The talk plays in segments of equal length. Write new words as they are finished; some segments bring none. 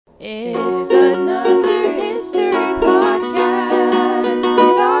It's another history podcast,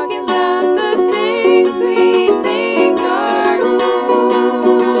 talking about the things we think are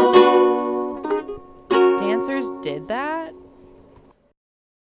cool. Dancers did that?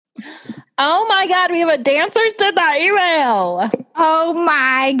 Oh my God, we have a Dancers Did That email. Oh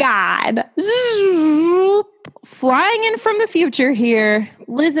my God. Zoop. Flying in from the future here.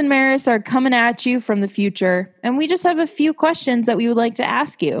 Liz and Maris are coming at you from the future, and we just have a few questions that we would like to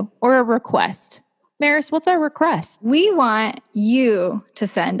ask you, or a request. Maris, what's our request? We want you to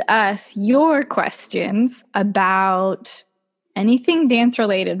send us your questions about anything dance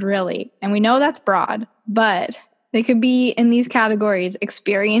related, really. And we know that's broad, but they could be in these categories: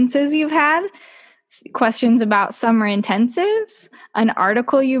 experiences you've had, questions about summer intensives, an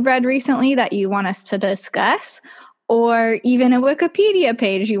article you read recently that you want us to discuss, or even a Wikipedia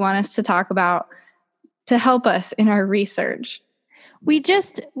page you want us to talk about to help us in our research. We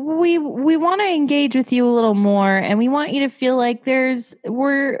want to engage with you a little more, and we want you to feel like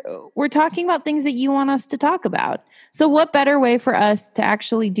we're talking about things that you want us to talk about. So what better way for us to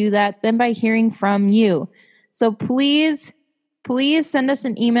actually do that than by hearing from you? So please send us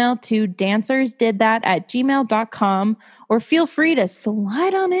an email to dancersdidthat@gmail.com, or feel free to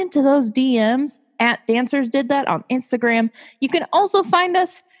slide on into those DMs at dancersdidthat on Instagram. You can also find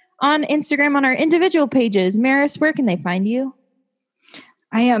us on Instagram on our individual pages. Maris, where can they find you?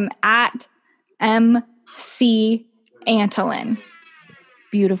 I am at MC Antolin.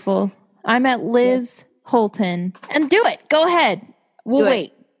 Beautiful. I'm at Liz Holton. And do it. Go ahead. We'll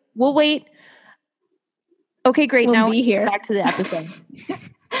wait. Okay, great. We'll now be here. Back to the episode.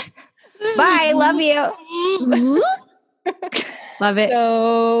 Bye. Love you. Love it.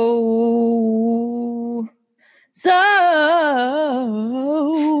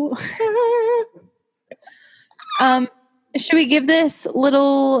 Should we give this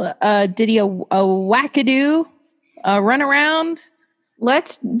little ditty a wackadoo, a run around?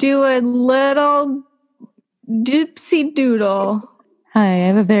 Let's do a little doopsie doodle. Hi, I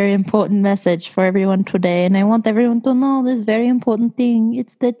have a very important message for everyone today, and I want everyone to know this very important thing.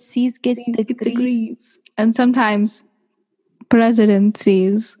 It's that C's get degrees. And sometimes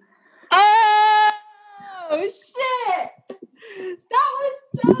presidencies. Oh, shit! That was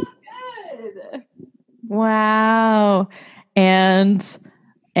so good! Wow. And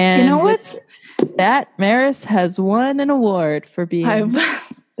you know what's... That Maris has won an award for being the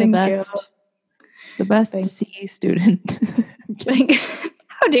best C student.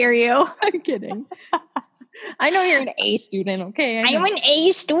 How dare you? I'm kidding. I know you're an A student, okay? I'm an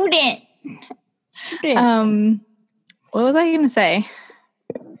A student. What was I going to say?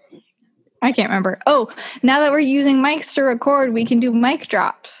 I can't remember. Oh, now that we're using mics to record, we can do mic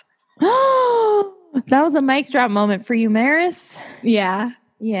drops. Oh, that was a mic drop moment for you, Maris. Yeah.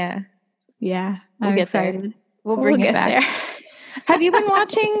 Yeah. I'm excited. There. We'll bring it back. There. Have you been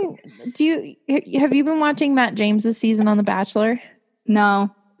watching? Have you been watching Matt James' season on The Bachelor? No,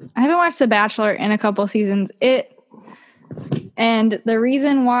 I haven't watched The Bachelor in a couple seasons. And the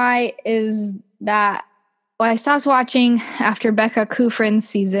reason why is that I stopped watching after Becca Kufrin's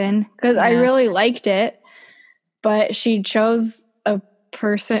season because I really liked it, but she chose a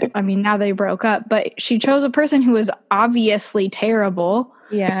person. I mean, now they broke up, but she chose a person who was obviously terrible.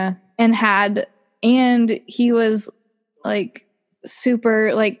 Yeah, and he was like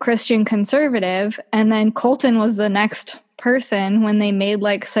super like Christian conservative, and then Colton was the next person when they made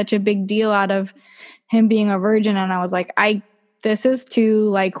like such a big deal out of him being a virgin, and I was like, this is too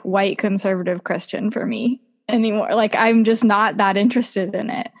like white conservative Christian for me anymore. Like, I'm just not that interested in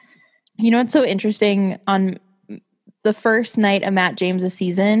it. You know what's so interesting? On the first night of Matt James'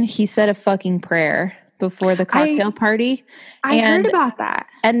 season, he said a fucking prayer before the cocktail party. I heard about that.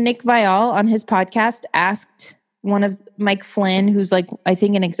 And Nick Viall on his podcast asked one of Mike Flynn, who's like, I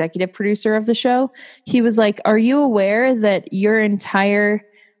think an executive producer of the show. He was like, are you aware that your entire,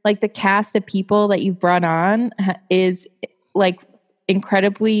 like the cast of people that you've brought on is like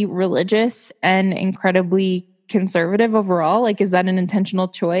incredibly religious and incredibly conservative overall? Like, is that an intentional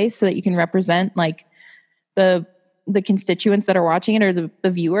choice so that you can represent like the constituents that are watching it, or the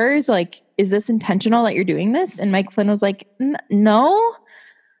viewers? Like, is this intentional that you're doing this? And Mike Flynn was like, no,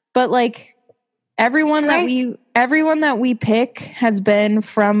 but like everyone that we pick has been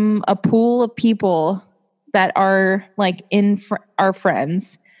from a pool of people that are like our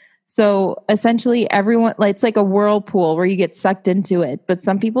friends. So essentially everyone, like, it's like a whirlpool where you get sucked into it, but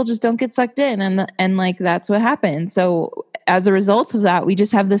some people just don't get sucked in, and like that's what happens. So as a result of that, we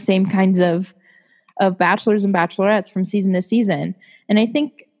just have the same kinds of bachelors and bachelorettes from season to season. And I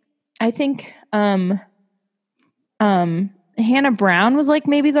think Hannah Brown was like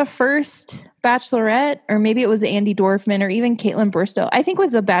maybe the first Bachelorette, or maybe it was Andy Dorfman or even Caitlin Burstow. I think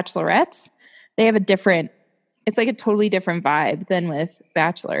with the Bachelorettes, they have it's like a totally different vibe than with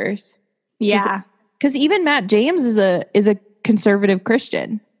Bachelors. Yeah. Because even Matt James is a conservative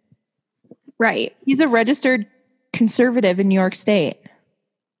Christian. Right. He's a registered conservative in New York State.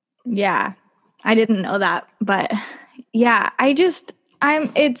 Yeah. I didn't know that, but yeah,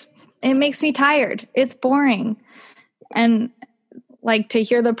 it makes me tired. It's boring. And like to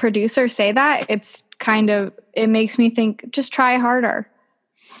hear the producer say that, it makes me think, just try harder.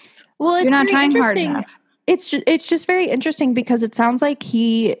 Well, it's You're not very trying hard interesting. enough. It's just very interesting because it sounds like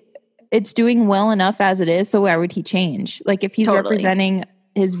it's doing well enough as it is. So why would he change? Like if he's Totally. representing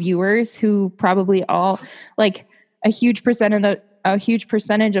his viewers, who probably all like a huge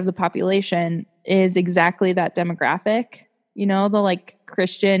percentage of the population is exactly that demographic, you know, the like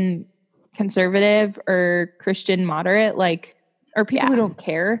Christian conservative or Christian moderate, like, or people who don't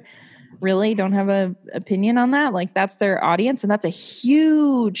care, really don't have a opinion on that. Like that's their audience, and that's a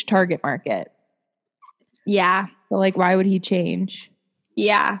huge target market. Yeah. So like, why would he change?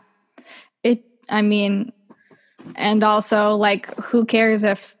 Yeah. And also like, who cares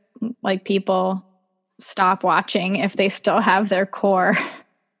if like people stop watching if they still have their core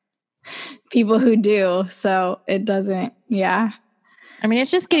people who do. So it doesn't. Yeah. I mean, it's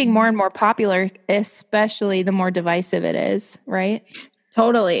just getting more and more popular, especially the more divisive it is, right?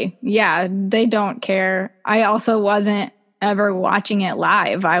 Totally. Yeah. They don't care. I also wasn't ever watching it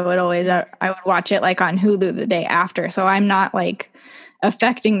live. I would watch it like on Hulu the day after. So I'm not like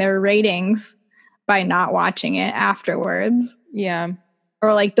affecting their ratings by not watching it afterwards. Yeah.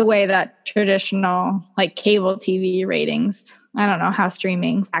 Or like the way that traditional like cable TV ratings, I don't know how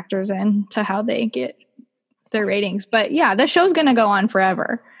streaming factors in to how they get their ratings. But yeah, the show's going to go on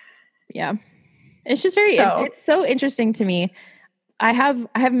forever. Yeah. It's just it's so interesting to me. I have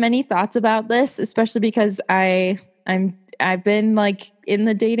many thoughts about this, especially because I've been like in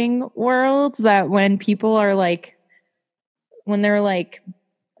the dating world, that when people are like, when they're like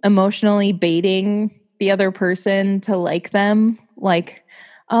emotionally baiting the other person to like them, like,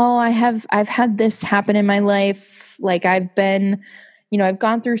 oh, I've had this happen in my life. Like I've been, you know, I've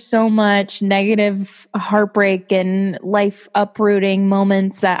gone through so much negative heartbreak and life uprooting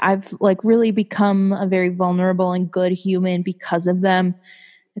moments that I've like really become a very vulnerable and good human because of them.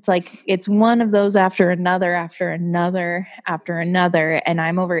 It's like, it's one of those after another, and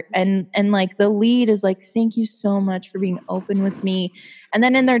I'm over, and like the lead is like, thank you so much for being open with me. And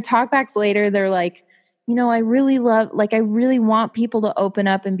then in their talkbacks later, they're like, you know, I really want people to open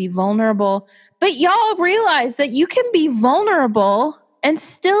up and be vulnerable. But y'all realize that you can be vulnerable and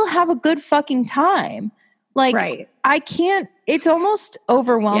still have a good fucking time. Like, right. It's almost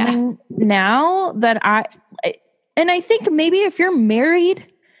overwhelming now that I think maybe if you're married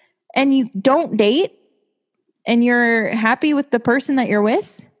and you don't date and you're happy with the person that you're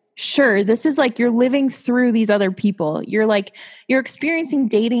with, sure, this is like you're living through these other people. You're experiencing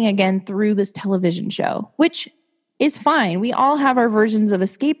dating again through this television show, which is fine. We all have our versions of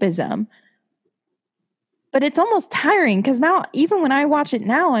escapism. But it's almost tiring because now, even when I watch it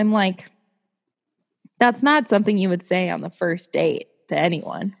now, I'm like, that's not something you would say on the first date to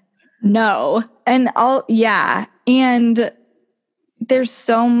anyone. No. And and there's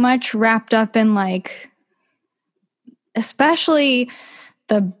so much wrapped up in like, especially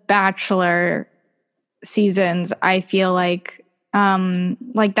the Bachelor seasons, I feel like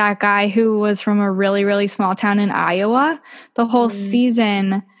that guy who was from a really, really small town in Iowa, the whole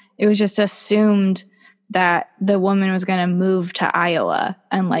season, it was just assumed that the woman was going to move to Iowa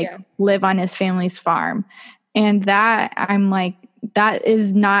and live on his family's farm. And that, I'm like, that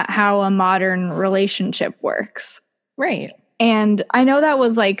is not how a modern relationship works. Right. And I know that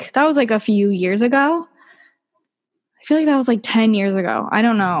was like a few years ago. I feel like that was like 10 years ago. I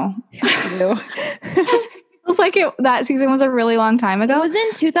don't know. It was like that season was a really long time ago. It was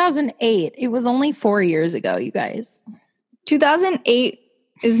in 2008. It was only 4 years ago, you guys. 2008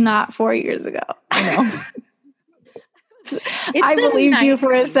 is not 4 years ago. I know. I believed you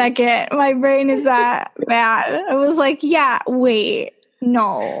for a second. My brain is that bad. I was like, yeah, wait,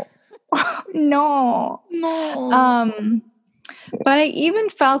 no. No. But I even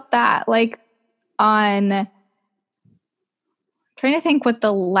felt that like on, trying to think what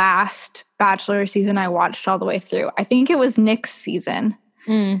the last Bachelor season I watched all the way through. I think it was Nick's season.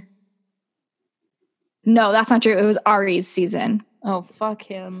 No, that's not true. It was Ari's season. Oh, fuck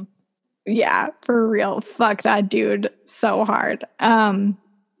him. Yeah, for real. Fuck that dude so hard.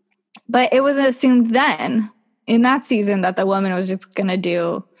 But it was assumed then in that season that the woman was just going to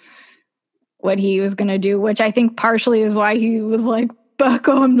do what he was going to do, which I think partially is why he was like,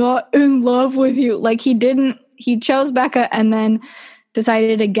 Becca, I'm not in love with you. Like he chose Becca and then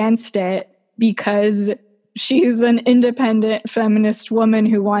decided against it because she's an independent feminist woman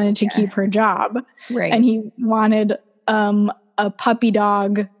who wanted to keep her job. Right. And he wanted a puppy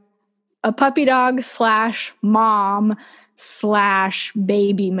dog / mom /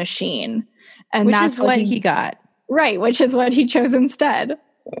 baby machine. And which that's is what he got. Right, which is what he chose instead.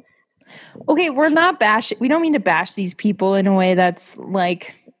 Okay, we don't mean to bash these people in a way that's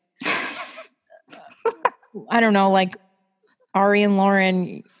like, I don't know, like Ari and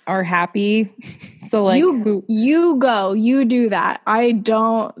Lauren are happy. So like you go, you do that. I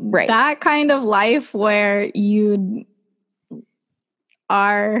don't, right. That kind of life where you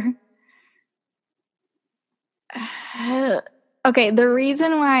are, okay, the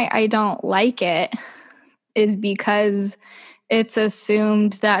reason why I don't like it is because it's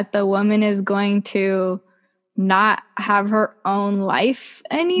assumed that the woman is going to not have her own life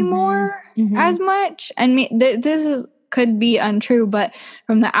anymore as much. And this could be untrue, but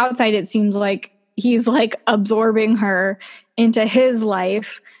from the outside, it seems like he's like absorbing her into his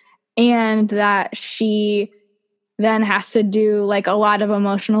life, and that she then has to do like a lot of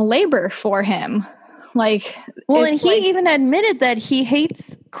emotional labor for him. Like, well, and he even admitted that he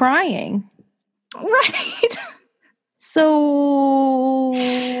hates crying. Right. So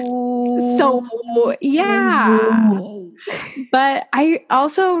yeah. But I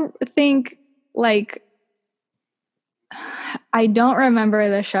also think, like, I don't remember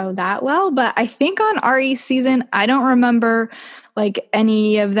the show that well, but I think on Ari's season, I don't remember like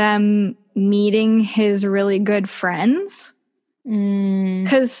any of them meeting his really good friends.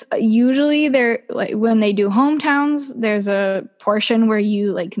 Because usually they're like, when they do hometowns, there's a portion where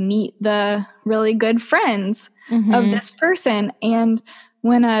you like meet the really good friends of this person. And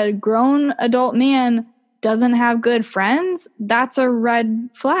when a grown adult man doesn't have good friends, that's a red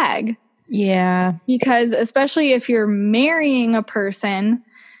flag. Yeah. Because especially if you're marrying a person,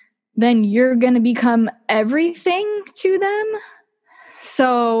 then you're going to become everything to them.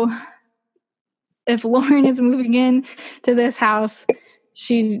 So if Lauren is moving in to this house,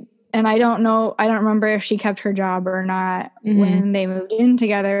 I don't remember if she kept her job or not when they moved in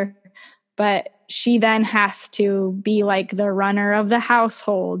together, but she then has to be like the runner of the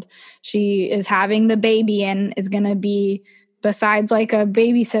household. She is having the baby and is going to be, besides like a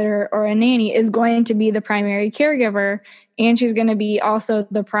babysitter or a nanny, is going to be the primary caregiver. And she's going to be also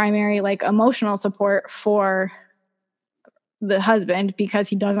the primary like emotional support for the husband because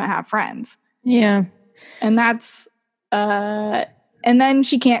he doesn't have friends. Yeah. And that's, and then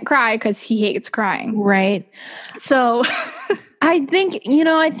she can't cry because he hates crying. Right. So I think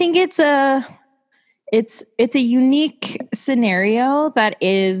it's a unique scenario that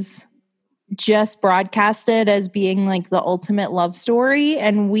is just broadcasted as being like the ultimate love story.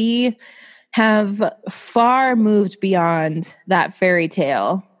 And we have far moved beyond that fairy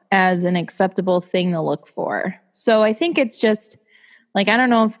tale as an acceptable thing to look for. So I think it's just like, I don't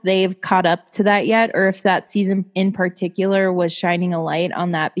know if they've caught up to that yet, or if that season in particular was shining a light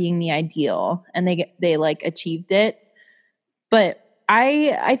on that being the ideal and they like achieved it. But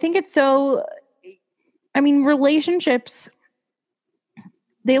I think it's so, I mean, relationships,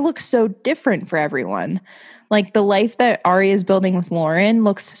 they look so different for everyone. Like the life that Ari is building with Lauren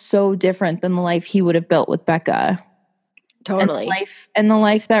looks so different than the life he would have built with Becca. Totally. And the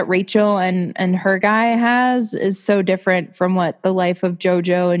life that Rachel and her guy has is so different from what the life of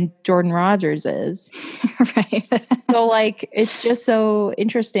JoJo and Jordan Rogers is. Right. So like, it's just so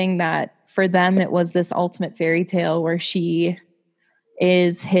interesting that for them, it was this ultimate fairy tale where she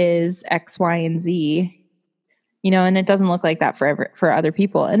is his X, Y, and Z, and it doesn't look like that for other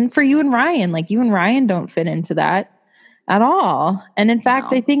people. And for you and Ryan, like you and Ryan don't fit into that at all. And in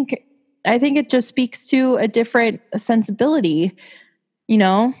fact, I think it just speaks to a different sensibility,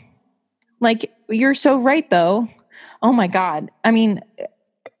 like you're so right though. Oh my God. I mean,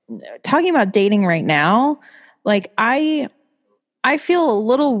 talking about dating right now, like I feel a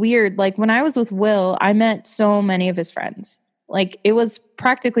little weird. Like when I was with Will, I met so many of his friends. Like it was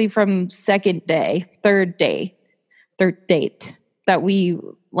practically from third date that we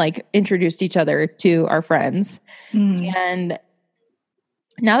like introduced each other to our friends. And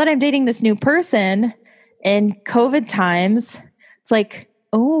now that I'm dating this new person in COVID times, it's like,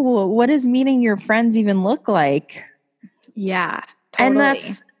 oh, what does meeting your friends even look like? Yeah, totally.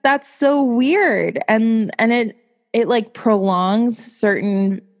 And that's so weird. And it like prolongs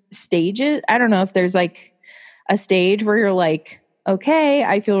certain stages. I don't know if there's like a stage where you're like, okay,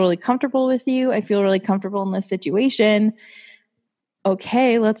 I feel really comfortable with you. I feel really comfortable in this situation.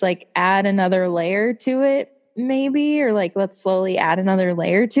 okay, let's like add another layer to it maybe, or like let's slowly add another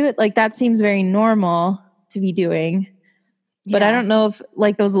layer to it. Like that seems very normal to be doing. But I don't know if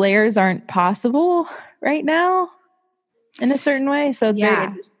like those layers aren't possible right now in a certain way. So it's very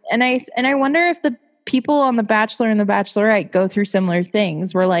interesting. And I wonder if the people on The Bachelor and The Bachelorette go through similar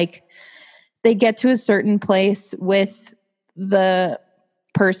things where like they get to a certain place with the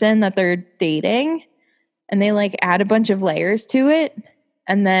person that they're dating and they like add a bunch of layers to it,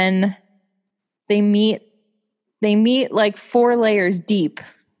 and then they meet like 4 layers deep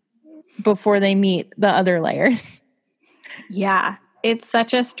before they meet the other layers. Yeah. It's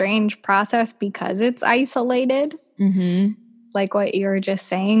such a strange process because it's isolated, like what you were just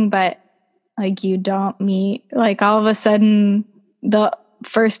saying, but like you don't meet, like all of a sudden the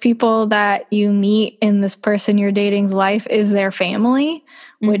first people that you meet in this person you're dating's life is their family,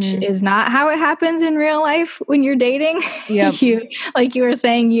 which is not how it happens in real life when you're dating. Yep. You, like you were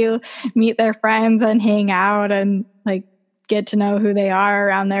saying, you meet their friends and hang out and like get to know who they are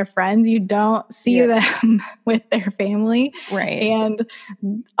around their friends. You don't see them with their family. Right. And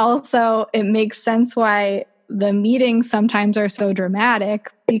also it makes sense why the meetings sometimes are so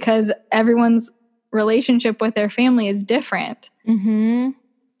dramatic, because everyone's relationship with their family is different. And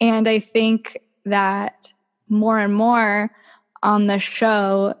I think that more and more on the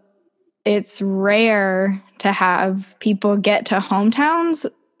show, it's rare to have people get to hometowns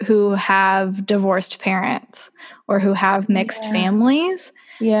who have divorced parents or who have mixed families.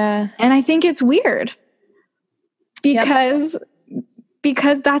 Yeah. And I think it's weird because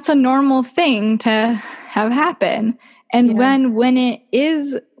that's a normal thing to have happen. And when it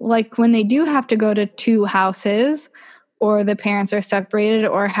is like when they do have to go to 2 houses, or the parents are separated,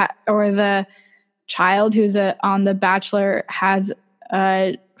 or the child who's on The Bachelor has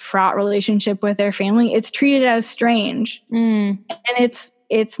a fraught relationship with their family, it's treated as strange. And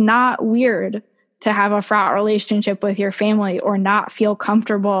it's not weird to have a fraught relationship with your family or not feel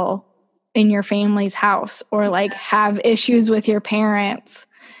comfortable in your family's house, or like have issues with your parents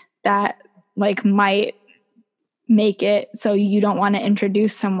that like might make it so you don't want to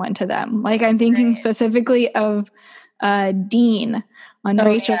introduce someone to them. Like I'm thinking specifically of Dean on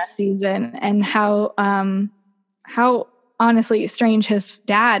Rachel's season, and how honestly strange his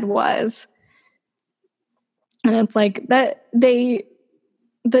dad was. And it's like that the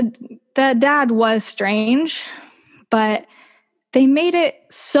dad was strange, but they made it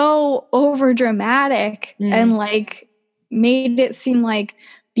so over dramatic and like made it seem like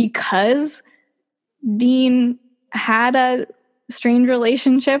because Dean had a strange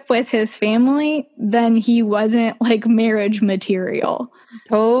relationship with his family, then he wasn't like marriage material.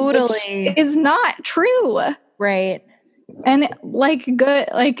 Totally. It's not true. Right. And like good,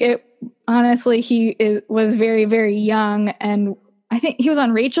 like it honestly, was very, very young, and I think he was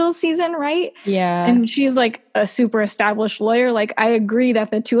on Rachel's season, right? Yeah. And she's like a super established lawyer. Like I agree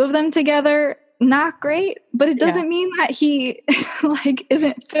that the 2 of them together, not great, but it doesn't mean that he like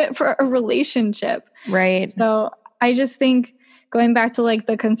isn't fit for a relationship. Right. So I just think going back to like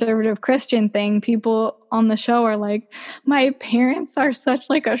the conservative Christian thing, people on the show are like, my parents are such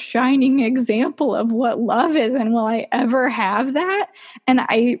like a shining example of what love is, and will I ever have that? And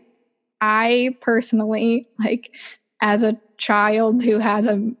I personally, like as a child who has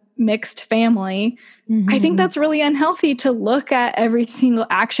a mixed family, I think that's really unhealthy to look at every single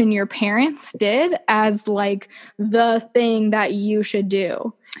action your parents did as like the thing that you should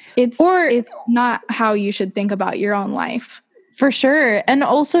do. It's not how you should think about your own life. For sure. And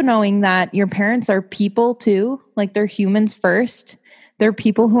also knowing that your parents are people too, like they're humans first. They're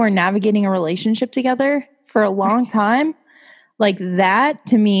people who are navigating a relationship together for a long time. Like that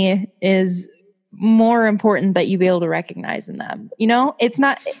to me is more important that you be able to recognize in them. You know, it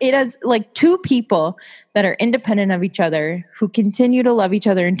has like 2 people that are independent of each other who continue to love each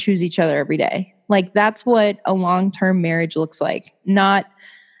other and choose each other every day. Like that's what a long-term marriage looks like. Not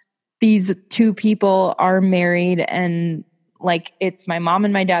these 2 people are married and like it's my mom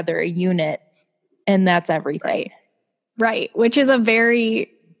and my dad, they're a unit and that's everything. Right. Which is a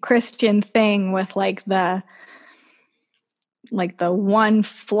very Christian thing with like the one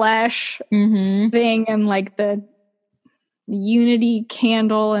flesh thing, and like the unity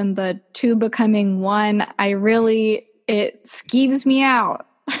candle and the 2 becoming one. It skeeves me out.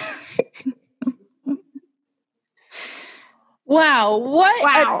 Wow. What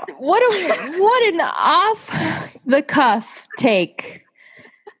an off the cuff take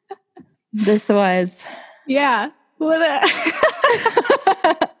this was. Yeah. What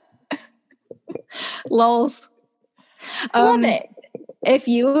a lols. Love it. If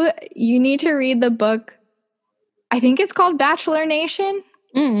you need to read the book I think it's called Bachelor Nation.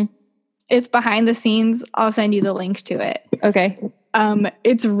 Mm. It's behind the scenes. I'll send you the link to it. Okay.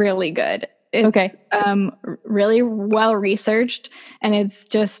 It's really good. It's, Okay. Really well researched, and it's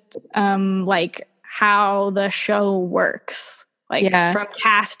just like how the show works, like from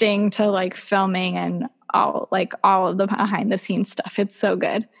casting to like filming and all of the behind the scenes stuff. It's so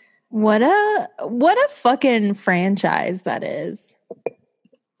good. What a fucking franchise that is.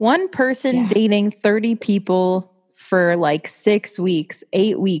 One person dating 30 people for like 6 weeks,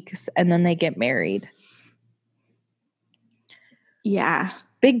 8 weeks, and then they get married. Yeah.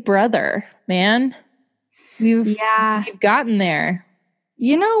 Big Brother, man. We've gotten there.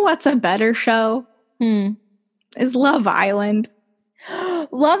 You know what's a better show? Is Love Island.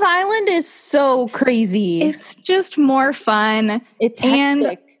 Love Island is so crazy. It's just more fun. It's hectic.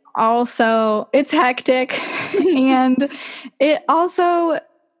 And also, it's hectic. And it also,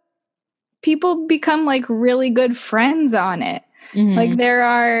 people become like really good friends on it. Mm-hmm. Like there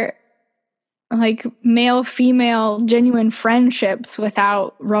are like male-female genuine friendships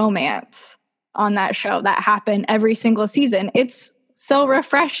without romance on that show that happen every single season. It's so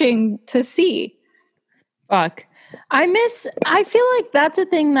refreshing to see. Fuck. I feel like that's a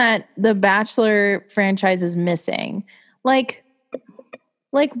thing that the Bachelor franchise is missing. Like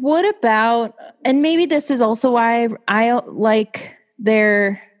what about, and maybe this is also why I like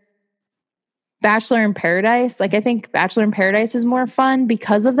their Bachelor in Paradise. Like, I think Bachelor in Paradise is more fun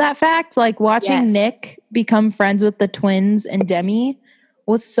because of that fact. Like, watching Nick become friends with the twins and Demi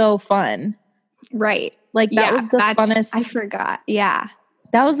was so fun. Right. Like, that was the funnest. I forgot. Yeah.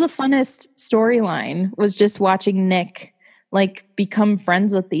 That was the funnest storyline, was just watching Nick, like, become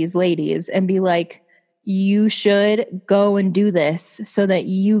friends with these ladies and be like, you should go and do this so that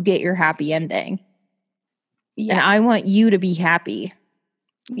you get your happy ending. Yeah. And I want you to be happy.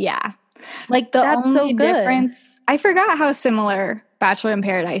 Yeah. Like, that's so good. Difference, I forgot how similar Bachelor in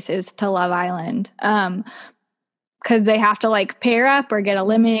Paradise is to Love Island. Because they have to like pair up or get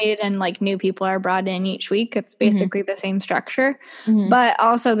eliminated, and like new people are brought in each week. It's basically the same structure. Mm-hmm. But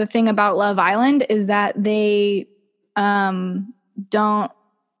also the thing about Love Island is that they they're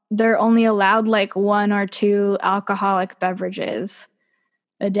only allowed like 1 or 2 alcoholic beverages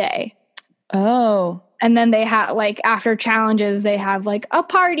a day. Oh. And then they have like after challenges, they have like a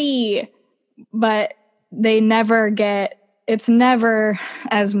party, but it's never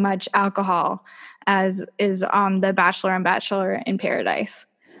as much alcohol as is on the Bachelor and Bachelor in Paradise.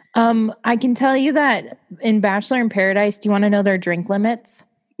 I can tell you that in Bachelor in Paradise, do you want to know their drink limits?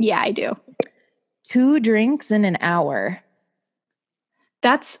 Yeah, I do. 2 drinks in an hour.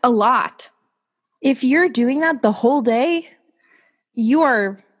 That's a lot. If you're doing that the whole day, you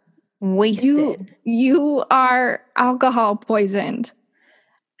are wasted. You are alcohol poisoned.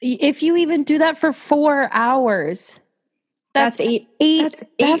 If you even do that for 4 hours, that's eight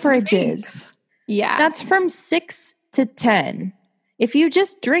beverages. Yeah. That's from 6 to 10. If you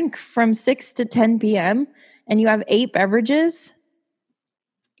just drink from 6 to 10 p.m. and you have 8 beverages,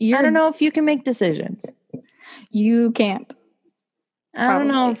 I don't know if you can make decisions. You can't. I don't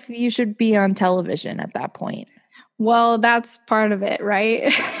know if you should be on television at that point. Well, that's part of it,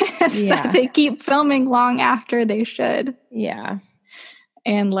 right? Yeah. They keep filming long after they should. Yeah.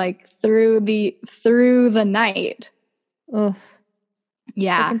 And like through the night. Ugh.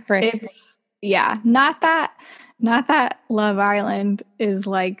 Yeah. It's not that Love Island is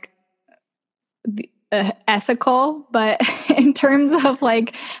like ethical, but in terms of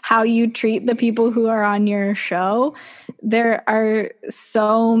like how you treat the people who are on your show, there are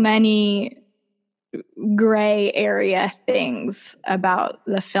so many gray area things about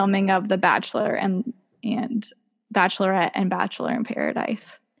the filming of The Bachelor and Bachelorette and Bachelor in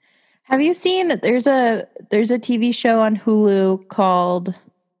Paradise. Have you seen there's a TV show on Hulu called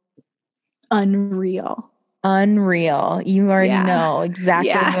Unreal? You already know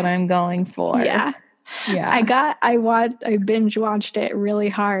exactly what I'm going for. Yeah. I binge watched it really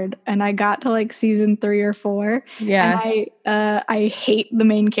hard, and I got to like season 3 or 4. Yeah. And I hate the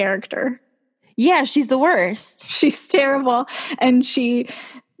main character. Yeah, she's the worst. She's terrible. And she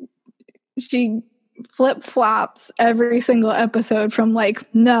flip-flops every single episode from like,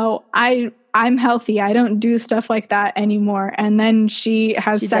 no, I'm healthy. I don't do stuff like that anymore. And then she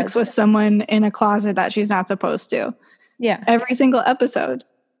has sex with someone in a closet that she's not supposed to. Yeah. Every single episode.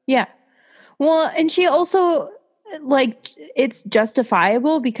 Yeah. Well, and she also, like, it's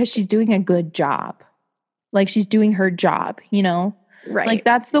justifiable because she's doing a good job. Like, she's doing her job, you know? Right. Like,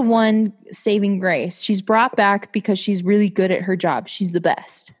 that's the one saving grace. She's brought back because she's really good at her job. She's the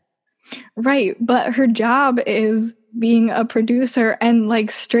best. Right. But her job is being a producer and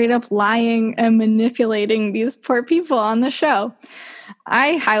like straight up lying and manipulating these poor people on the show.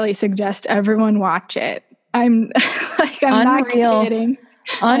 I highly suggest everyone watch it. I'm not kidding.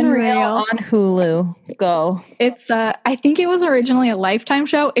 Unreal on Hulu. Go. It's I think it was originally a Lifetime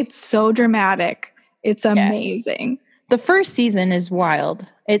show. It's so dramatic. It's amazing. The first season is wild.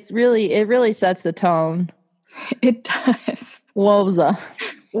 It really sets the tone. It does. Wowza.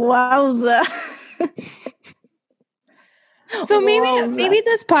 So maybe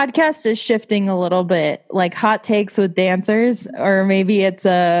this podcast is shifting a little bit, like hot takes with dancers, or maybe it's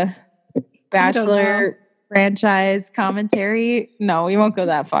a Bachelor franchise commentary. No, we won't go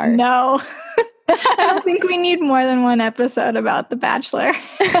that far. No. I don't think we need more than one episode about The Bachelor.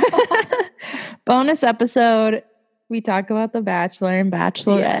 Bonus episode, we talk about The Bachelor and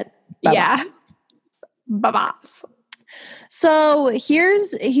Bachelorette. Yeah. Babas. So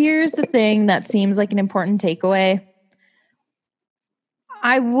here's the thing that seems like an important takeaway.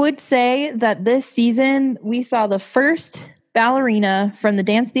 I would say that this season we saw the first ballerina from the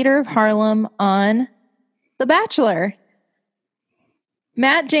Dance Theater of Harlem on The Bachelor.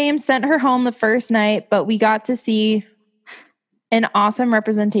 Matt James sent her home the first night, but we got to see an awesome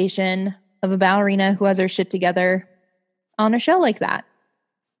representation of a ballerina who has her shit together on a show like that.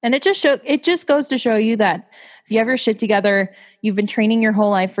 And it just goes to show you that if you have your shit together, you've been training your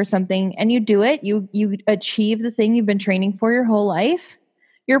whole life for something and you do it, you achieve the thing you've been training for your whole life,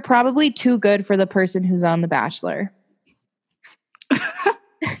 you're probably too good for the person who's on The Bachelor.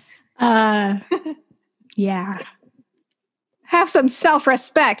 Yeah. Have some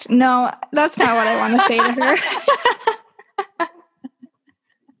self-respect. No, that's not what I want to say to her.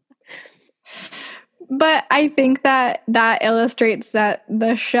 But I think that illustrates that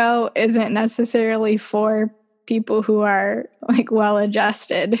the show isn't necessarily for people who are like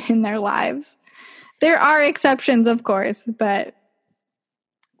well-adjusted in their lives. There are exceptions, of course, but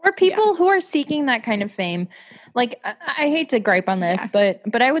or people who are seeking that kind of fame. Like, I hate to gripe on this,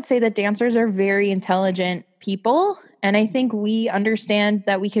 but I would say that dancers are very intelligent people. And I think we understand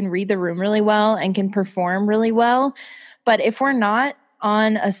that we can read the room really well and can perform really well. But if we're not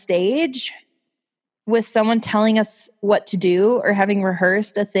on a stage with someone telling us what to do or having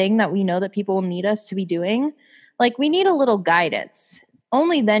rehearsed a thing that we know that people will need us to be doing, like, we need a little guidance.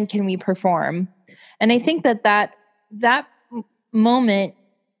 Only then can we perform. And I think that moment,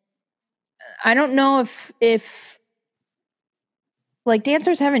 I don't know if like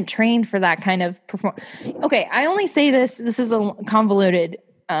dancers haven't trained for that kind of Okay, I only say this is a convoluted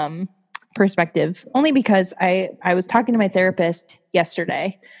perspective, only because I was talking to my therapist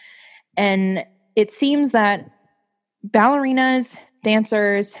yesterday, and it seems that ballerinas,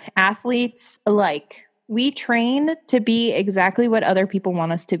 dancers, athletes alike, we train to be exactly what other people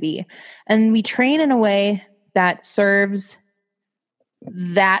want us to be. And we train in a way that serves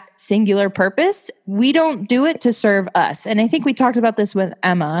that singular purpose. We don't do it to serve us. And I think we talked about this with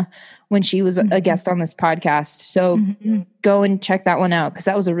Emma when she was a guest on this podcast. So go and check that one out, because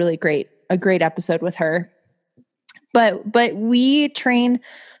that was a great episode with her. But we train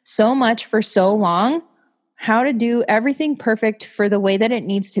so much for so long how to do everything perfect for the way that it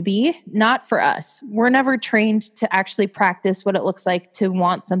needs to be, not for us. We're never trained to actually practice what it looks like to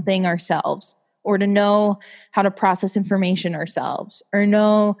want something ourselves, or to know how to process information ourselves, or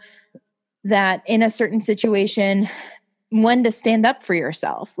know that in a certain situation, when to stand up for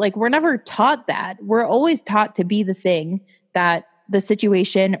yourself. Like, we're never taught that. We're always taught to be the thing that the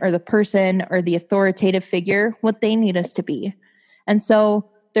situation or the person or the authoritative figure, what they need us to be. And so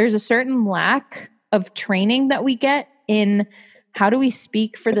there's a certain lack of training that we get in how do we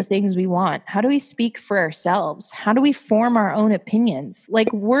speak for the things we want? How do we speak for ourselves? How do we form our own opinions?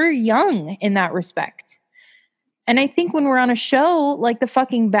 Like, we're young in that respect. And I think when we're on a show like The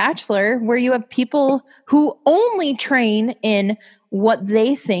fucking Bachelor, where you have people who only train in what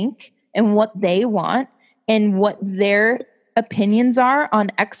they think and what they want and what their opinions are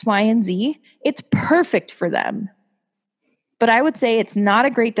on X, Y, and Z, it's perfect for them. But I would say it's not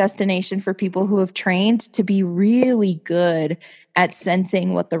a great destination for people who have trained to be really good at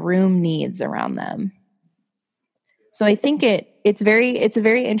sensing what the room needs around them. So I think it's a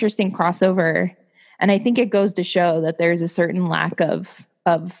very interesting crossover. And I think it goes to show that there's a certain lack of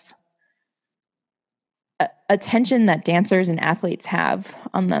attention that dancers and athletes have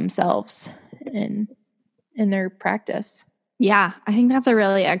on themselves in their practice. Yeah, I think that's a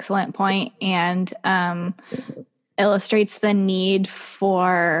really excellent point, and illustrates the need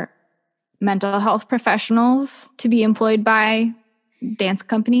for mental health professionals to be employed by dance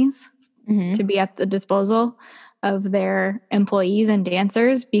companies, to be at the disposal of their employees and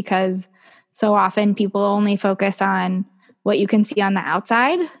dancers, because so often people only focus on what you can see on the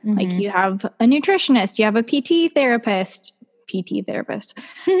outside. Like you have a nutritionist, you have a PT therapist. You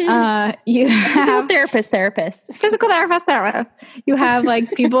have physical therapist. You have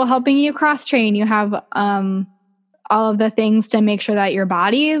like people helping you cross train. You have all of the things to make sure that your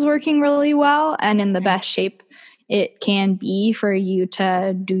body is working really well and in the best shape it can be for you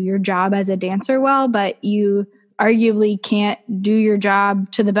to do your job as a dancer well, but you arguably can't do your job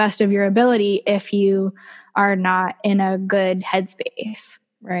to the best of your ability if you are not in a good headspace.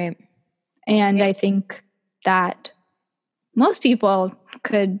 Right. And I think that most people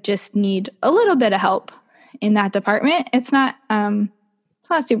could just need a little bit of help in that department. It's not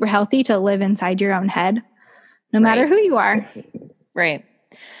super healthy to live inside your own head, no matter who you are. Right.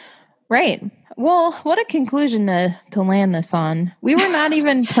 Well, what a conclusion to land this on. We were not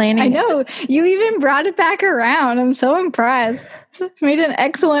even planning. I know. You even brought it back around. I'm so impressed. Made an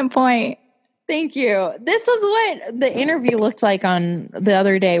excellent point. Thank you. This is what the interview looked like on the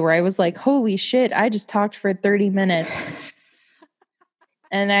other day where I was like, holy shit, I just talked for 30 minutes.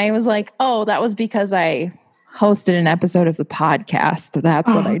 And I was like, oh, that was because I hosted an episode of the podcast.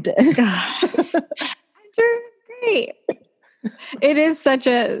 That's what I did. Sure, great. It is such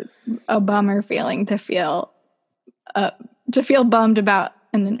a bummer feeling to feel bummed about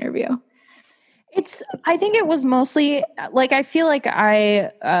an interview. I think it was mostly like, I feel like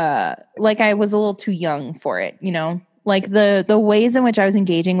I was a little too young for it, you know, like the ways in which I was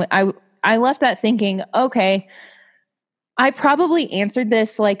engaging with, I left that thinking, okay, I probably answered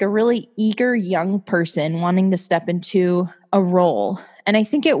this like a really eager young person wanting to step into a role. And I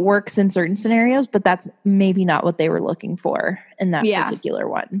think it works in certain scenarios, but that's maybe not what they were looking for in that particular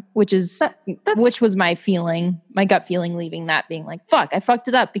one, which was my gut feeling leaving that being like, fuck, I fucked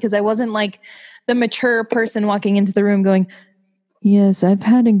it up because I wasn't like the mature person walking into the room going, yes, I've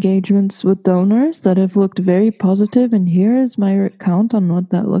had engagements with donors that have looked very positive. And here is my recount on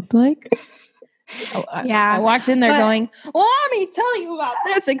what that looked like. I walked in there going, well, let me tell you about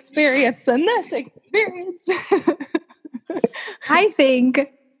this experience and this experience. I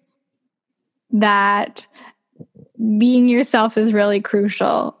think that being yourself is really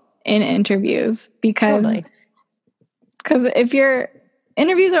crucial in interviews because if your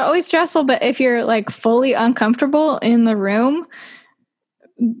interviews are always stressful, but if you're like fully uncomfortable in the room,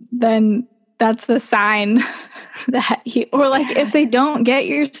 then that's the sign that if they don't get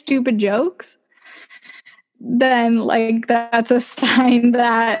your stupid jokes, then like that's a sign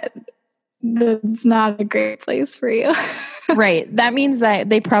that that's not a great place for you. Right. That means that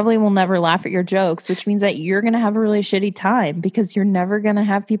they probably will never laugh at your jokes, which means that you're going to have a really shitty time because you're never going to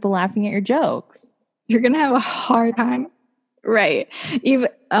have people laughing at your jokes. You're going to have a hard time. Right. Even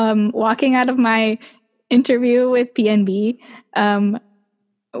walking out of my interview with PNB,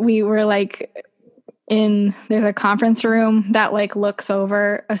 we were like there's a conference room that like looks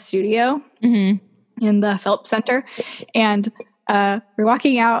over a studio in the Phelps Center. And we're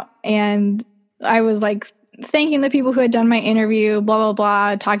walking out and I was like thanking the people who had done my interview, blah, blah,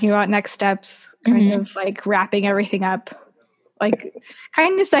 blah, talking about next steps, kind of like wrapping everything up, like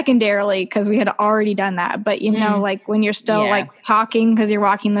kind of secondarily because we had already done that. But, you know, like when you're still like talking because you're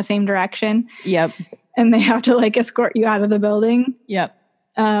walking the same direction. Yep. And they have to like escort you out of the building. Yep.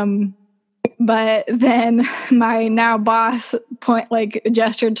 But then my now boss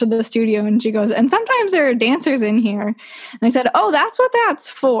gestured to the studio and she goes, and sometimes there are dancers in here. And I said, oh, that's what that's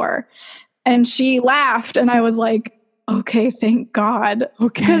for. And she laughed and I was like, okay, thank God.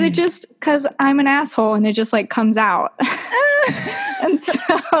 Okay. Because I'm an asshole and it just like comes out.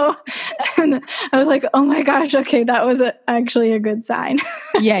 and I was like, oh my gosh, okay, that was actually a good sign.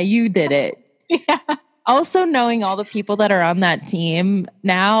 Yeah, you did it. Yeah. Also, knowing all the people that are on that team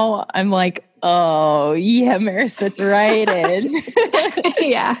now, I'm like, oh, yeah, Maris fits right in.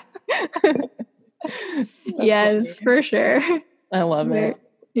 Yeah. Yes, funny. For sure. I love it.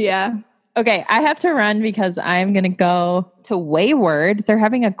 Yeah. Okay, I have to run because I'm going to go to Wayward. They're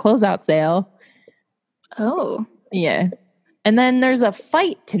having a closeout sale. Oh. Yeah. And then there's a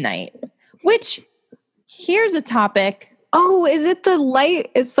fight tonight, which here's a topic. Oh, is it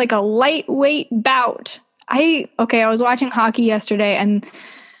it's like a lightweight bout. I was watching hockey yesterday and I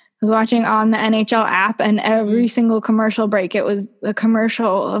was watching on the NHL app and every single commercial break, it was the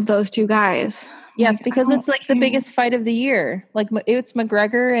commercial of those two guys. Yes, because it's like the biggest fight of the year. Like it's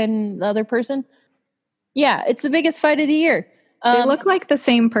McGregor and the other person. Yeah, it's the biggest fight of the year. They look like the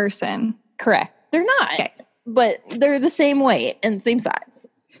same person. Correct. They're not, but they're the same weight and same size.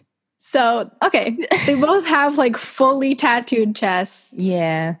 So, okay. They both have like fully tattooed chests.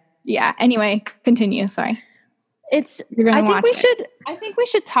 Yeah. Yeah. Anyway, continue. Sorry. It's You're gonna I think watch we it. should I think we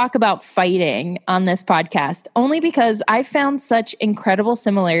should talk about fighting on this podcast only because I found such incredible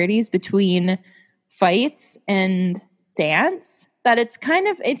similarities between fights and dance that it's kind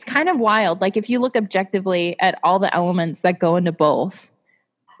of wild. Like if you look objectively at all the elements that go into both,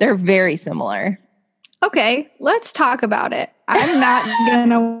 they're very similar. Okay, let's talk about it. I'm not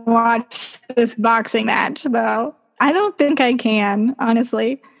gonna watch this boxing match though. I don't think I can,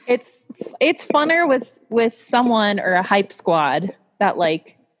 honestly. It's funner with someone or a hype squad that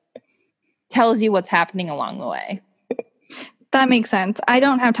like tells you what's happening along the way. That makes sense. I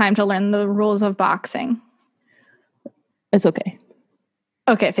don't have time to learn the rules of boxing. It's okay.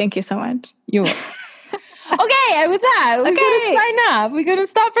 Okay, thank you so much. You will. Okay, with that, we're gonna sign up. We're gonna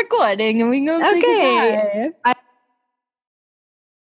stop recording and we're gonna say goodbye.